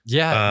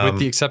 Yeah, with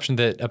the exception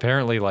that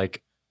apparently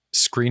like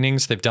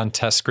screenings, they've done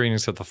test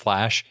screenings of The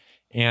Flash.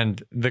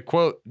 And the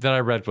quote that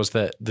I read was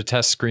that the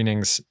test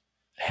screenings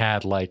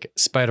had like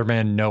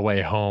Spider-Man No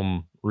Way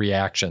Home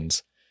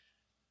reactions.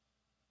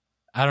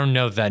 I don't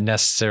know if that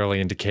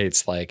necessarily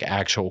indicates like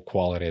actual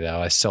quality,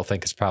 though. I still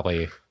think it's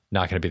probably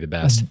not going to be the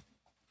best.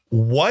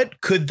 What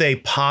could they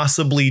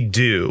possibly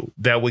do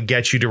that would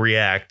get you to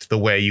react the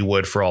way you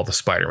would for all the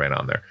Spider-Man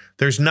on there?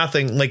 There's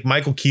nothing. Like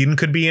Michael Keaton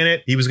could be in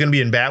it. He was going to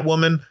be in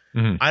Batwoman.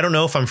 I don't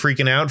know if I'm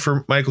freaking out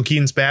for Michael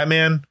Keaton's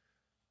Batman.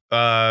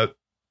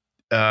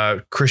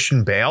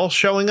 Christian Bale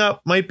showing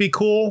up might be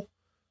cool.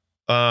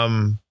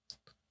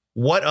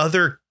 What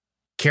other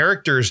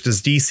characters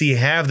does DC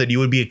have that you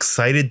would be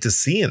excited to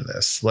see in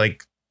this?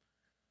 Like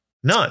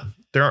none.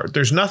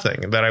 There's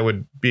nothing that I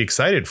would be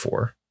excited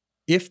for.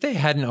 If they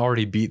hadn't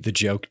already beat the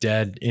joke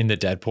dead in the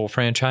Deadpool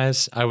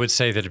franchise, I would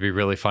say that it'd be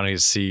really funny to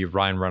see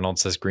Ryan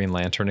Reynolds as Green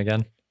Lantern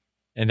again.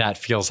 And that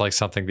feels like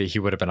something that he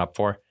would have been up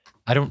for.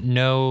 I don't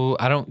know.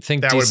 I don't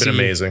think that would have been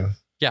amazing.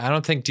 Yeah, I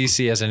don't think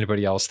DC has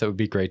anybody else that would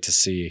be great to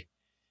see.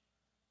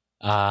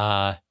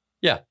 Fuck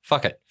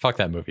it. Fuck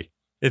that movie.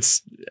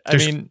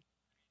 I'm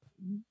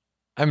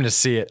going to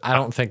see it. I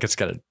don't think it's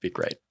going to be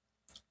great.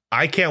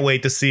 I can't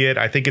wait to see it.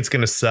 I think it's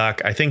going to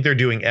suck. I think they're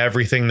doing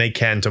everything they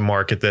can to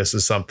market this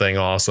as something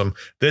awesome.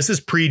 This is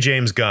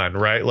pre-James Gunn,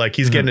 right? Like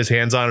he's getting his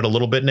hands on it a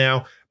little bit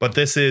now, but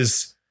this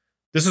is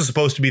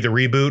supposed to be the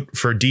reboot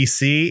for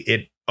DC.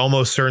 It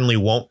almost certainly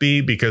won't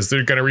be because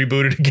they're going to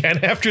reboot it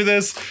again after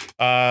this.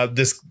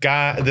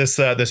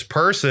 This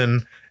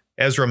person,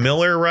 Ezra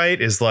Miller,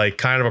 right, is like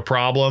kind of a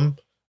problem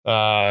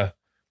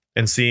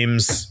and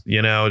seems,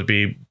 to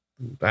be,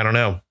 I don't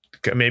know,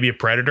 maybe a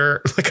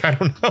predator. Like, I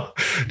don't know,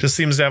 just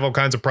seems to have all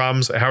kinds of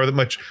problems. However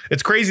much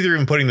it's crazy they're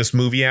even putting this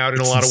movie out in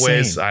a lot of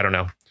ways. I don't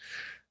know.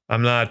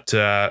 I'm not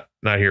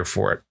here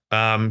for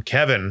it.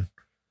 Kevin,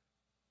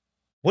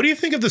 what do you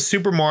think of the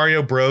Super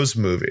Mario Bros.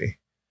 Movie?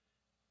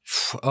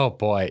 Oh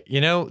boy.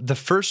 The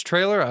first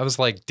trailer, I was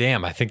like,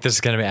 damn, I think this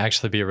is going to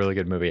actually be a really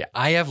good movie.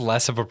 I have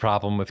less of a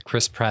problem with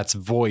Chris Pratt's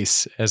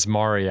voice as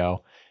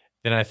Mario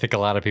than I think a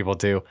lot of people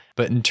do.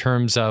 But in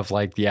terms of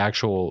like the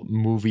actual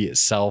movie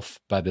itself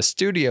by the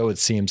studio, it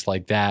seems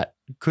like that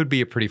could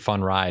be a pretty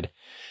fun ride.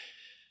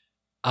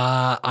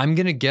 I'm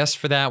going to guess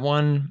for that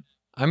one.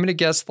 I'm going to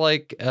guess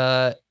like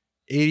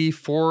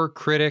 84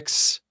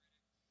 critics.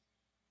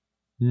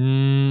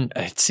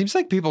 It seems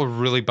like people are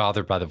really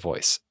bothered by the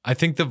voice. I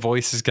think the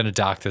voice is going to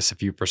dock this a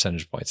few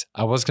percentage points.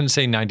 I was going to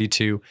say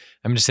 92.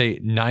 I'm going to say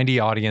 90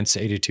 audience,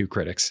 82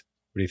 critics.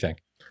 What do you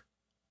think?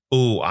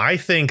 Ooh, I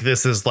think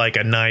this is like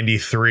a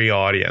 93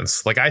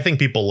 audience. Like, I think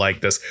people like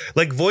this.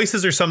 Like,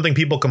 voices are something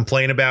people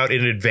complain about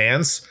in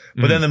advance,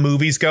 but then the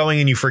movie's going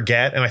and you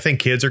forget. And I think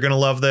kids are going to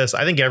love this.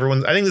 I think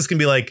this can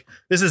be like,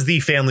 this is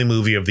the family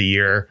movie of the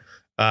year.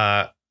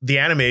 The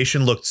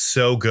animation looked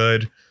so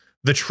good.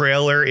 The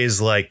trailer is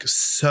like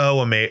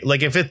so amazing.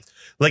 Like,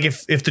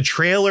 if the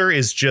trailer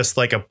is just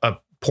like a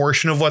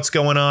portion of what's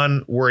going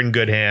on, we're in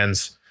good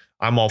hands.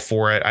 I'm all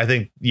for it. I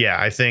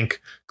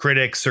think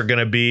critics are going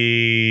to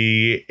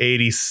be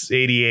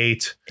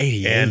 88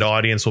 and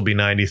audience will be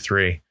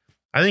 93.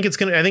 I think it's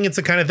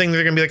the kind of thing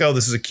they're going to be like, oh,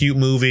 this is a cute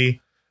movie,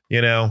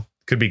 you know,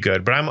 could be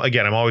good. But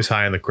I'm always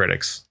high on the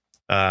critics.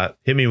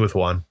 Hit me with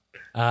one.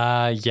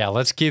 Yeah,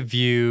 let's give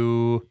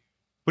you,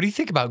 what do you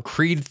think about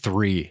Creed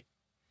 3?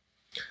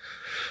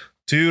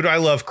 Dude, I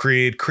love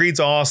Creed.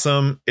 Creed's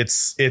awesome.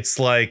 It's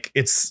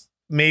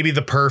maybe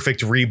the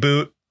perfect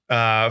reboot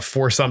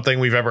for something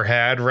we've ever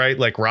had, right?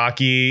 Like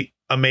Rocky,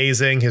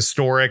 amazing,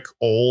 historic,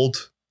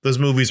 old. Those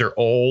movies are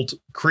old.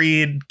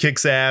 Creed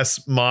kicks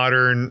ass,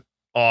 modern,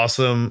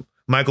 awesome.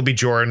 Michael B.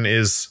 Jordan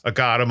is a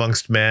god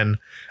amongst men.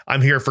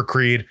 I'm here for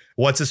Creed.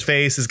 What's his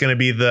face is going to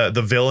be the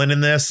villain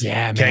in this.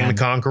 Yeah, Kang man.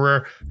 the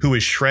Conqueror, who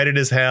is shredded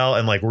as hell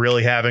and like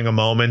really having a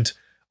moment.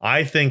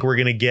 I think we're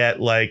going to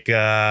get like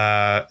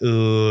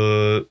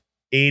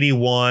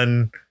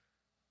 81.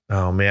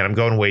 Oh, man, I'm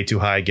going way too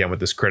high again with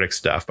this critic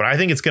stuff. But I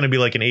think it's going to be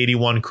like an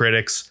 81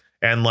 critics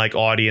and like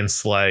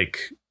audience,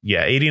 like,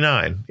 yeah,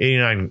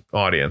 89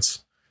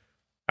 audience.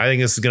 I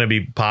think this is going to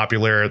be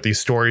popular.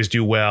 These stories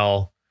do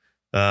well.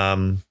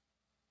 Yeah,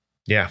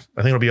 I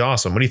think it'll be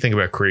awesome. What do you think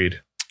about Creed?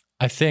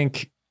 I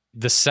think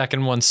the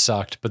second one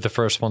sucked, but the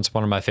first one's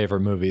one of my favorite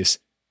movies.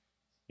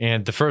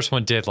 And the first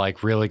one did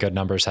like really good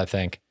numbers, I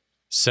think.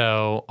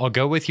 So I'll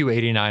go with you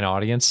 89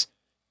 audience.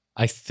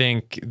 I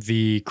think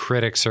the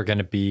critics are going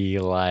to be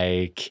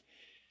like,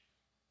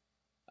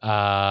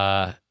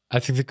 I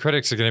think the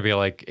critics are going to be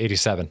like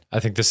 87. I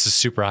think this is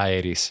super high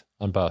 80s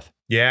on both.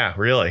 Yeah,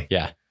 really?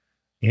 Yeah.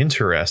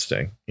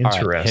 Interesting.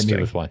 All right, hit me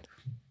with one.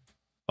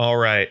 All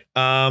right.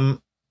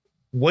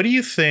 What do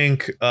you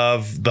think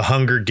of the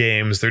Hunger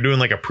Games? They're doing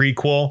like a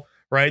prequel,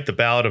 right? The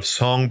Ballad of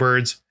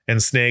Songbirds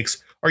and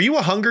Snakes. Are you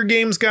a Hunger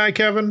Games guy,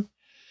 Kevin?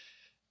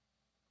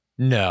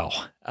 No.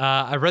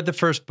 I read the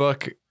first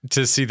book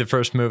to see the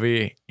first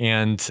movie,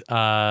 and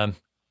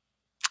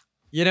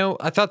you know,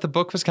 I thought the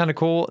book was kind of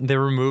cool. They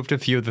removed a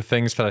few of the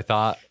things that I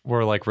thought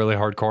were like really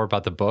hardcore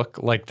about the book,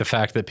 like the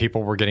fact that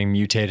people were getting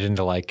mutated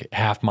into like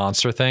half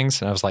monster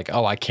things. And I was like,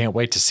 oh, I can't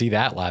wait to see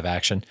that live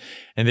action.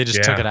 And they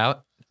just took it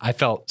out. I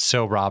felt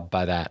so robbed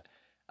by that.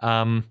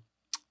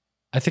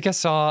 I think I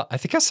saw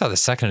the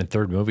second and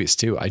third movies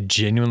too. I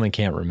genuinely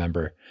can't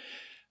remember.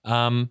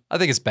 I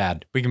think it's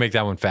bad. We can make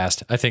that one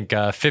fast. I think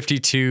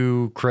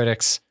 52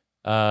 critics,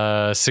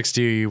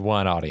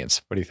 61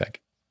 audience. What do you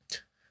think?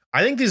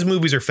 I think these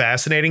movies are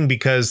fascinating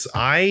because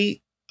I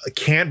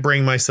can't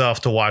bring myself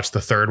to watch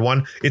the third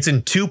one. It's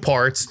in two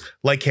parts,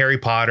 like Harry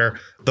Potter.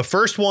 The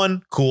first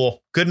one,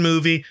 cool, good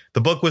movie. The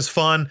book was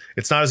fun.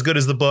 It's not as good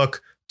as the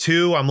book.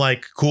 Two, I'm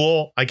like,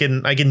 cool, I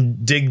can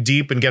dig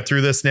deep and get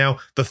through this now.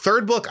 The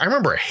third book, I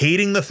remember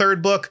hating the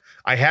third book.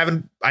 I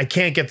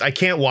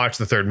can't watch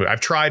the third movie.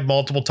 I've tried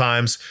multiple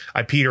times.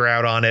 I peter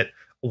out on it.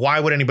 Why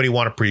would anybody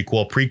want a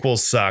prequel? Prequels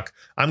suck.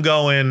 I'm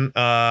going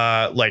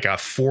like a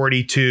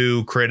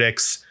 42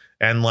 critics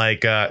and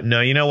like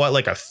no, you know what?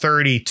 Like a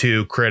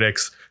 32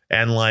 critics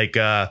and like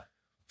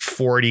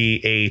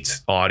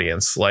 48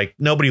 audience. Like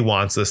nobody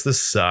wants this.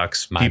 This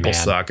sucks. People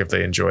suck if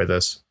they enjoy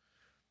this.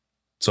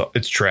 So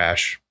it's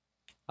trash.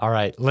 All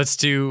right, let's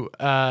do,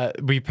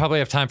 we probably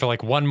have time for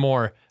like one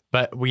more,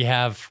 but we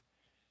have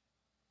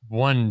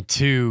 1,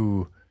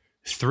 2,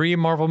 3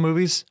 Marvel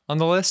movies on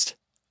the list.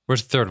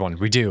 Where's the third one?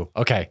 We do.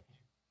 Okay.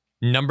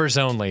 Numbers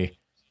only.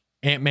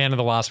 Ant-Man and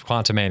the Wasp: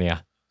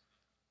 Quantumania.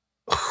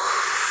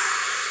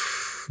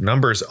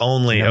 Numbers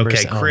only.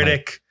 Numbers okay.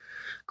 only.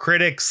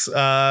 Critics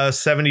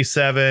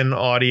 77,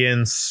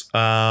 audience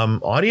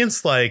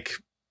like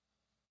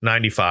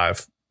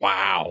 95.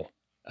 Wow.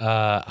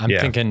 I'm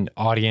thinking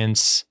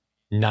audience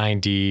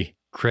 90,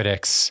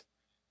 critics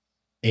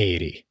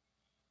 80.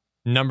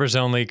 Numbers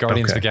only,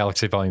 Guardians of the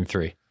Galaxy Volume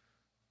 3.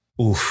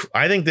 Oof.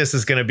 I think this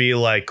is going to be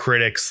like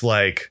critics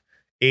like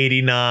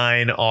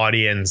 89,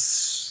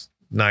 audience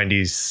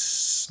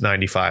 90s,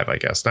 95, I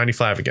guess.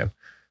 95 again.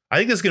 I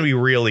think this is going to be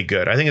really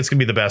good. I think it's going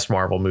to be the best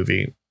Marvel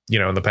movie, you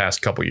know, in the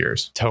past couple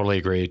years. Totally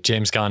agree.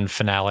 James Gunn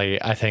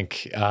finale, I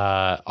think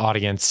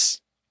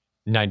audience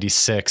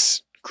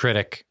 96,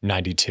 critic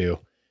 92.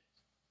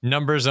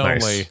 Numbers only.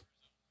 Nice.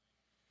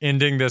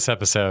 Ending this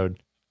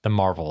episode, the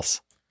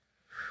Marvels.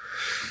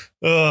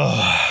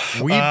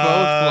 Ugh. We both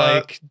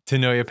like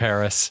Tanoia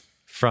Paris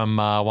from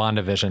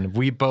WandaVision.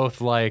 We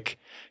both like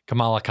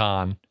Kamala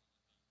Khan.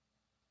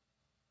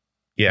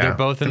 Yeah, they're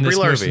both in Brie this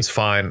Larson's movie.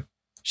 Fine.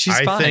 She's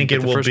I fine. think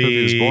it will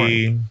be.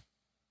 Boring.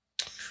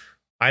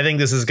 I think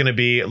this is going to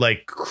be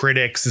like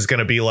critics is going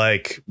to be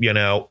like, you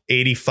know,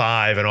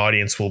 85 and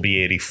audience will be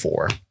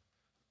 84.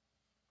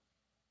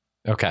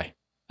 Okay,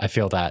 I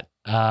feel that.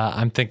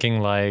 I'm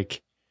thinking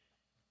like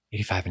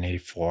 85 and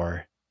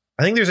 84.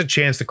 I think there's a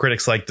chance the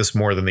critics like this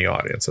more than the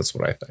audience. That's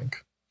what I think.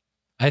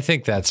 I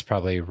think that's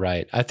probably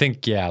right. I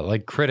think, yeah,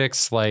 like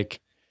critics like,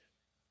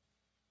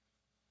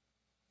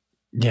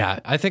 yeah,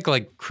 I think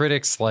like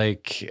critics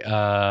like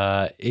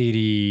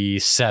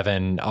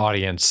 87,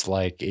 audience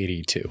like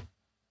 82.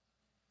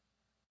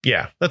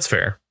 Yeah, that's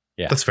fair.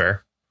 Yeah, that's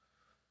fair.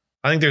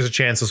 I think there's a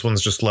chance this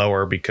one's just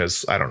lower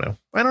because I don't know.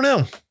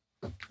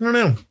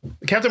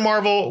 Captain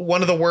Marvel,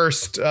 one of the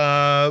worst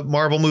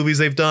Marvel movies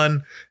they've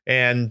done,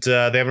 and they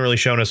haven't really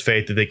shown us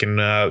faith that they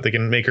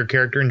can make her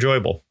character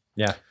enjoyable.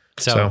 Yeah.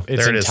 So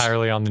it's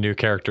entirely on the new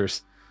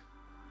characters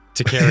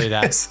to carry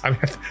that. Yes,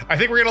 I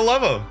think we're gonna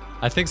love them.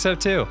 I think so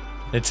too.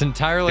 It's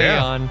entirely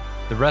on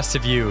the rest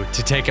of you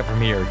to take it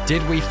from here.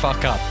 Did we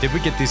fuck up? Did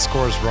we get these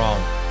scores wrong?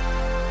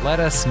 Let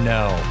us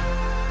know.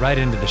 Right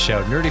into the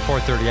show,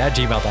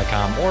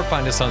 nerdy430@gmail.com, or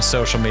find us on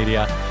social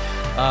media.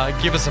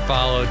 Give us a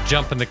follow,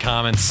 jump in the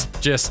comments,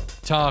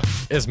 just talk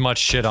as much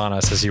shit on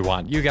us as you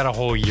want. You got a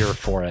whole year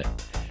for it.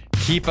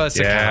 Keep us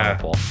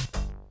accountable.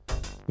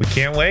 We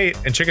can't wait.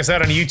 And check us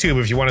out on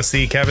YouTube if you want to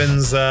see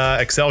Kevin's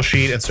Excel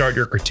sheet and start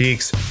your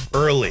critiques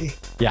early.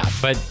 Yeah,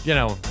 but,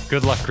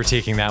 good luck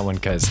critiquing that one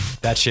because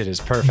that shit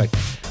is perfect.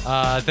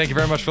 Thank you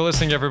very much for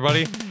listening,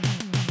 everybody.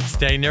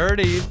 Stay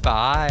nerdy.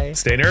 Bye.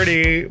 Stay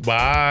nerdy.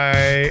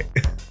 Bye.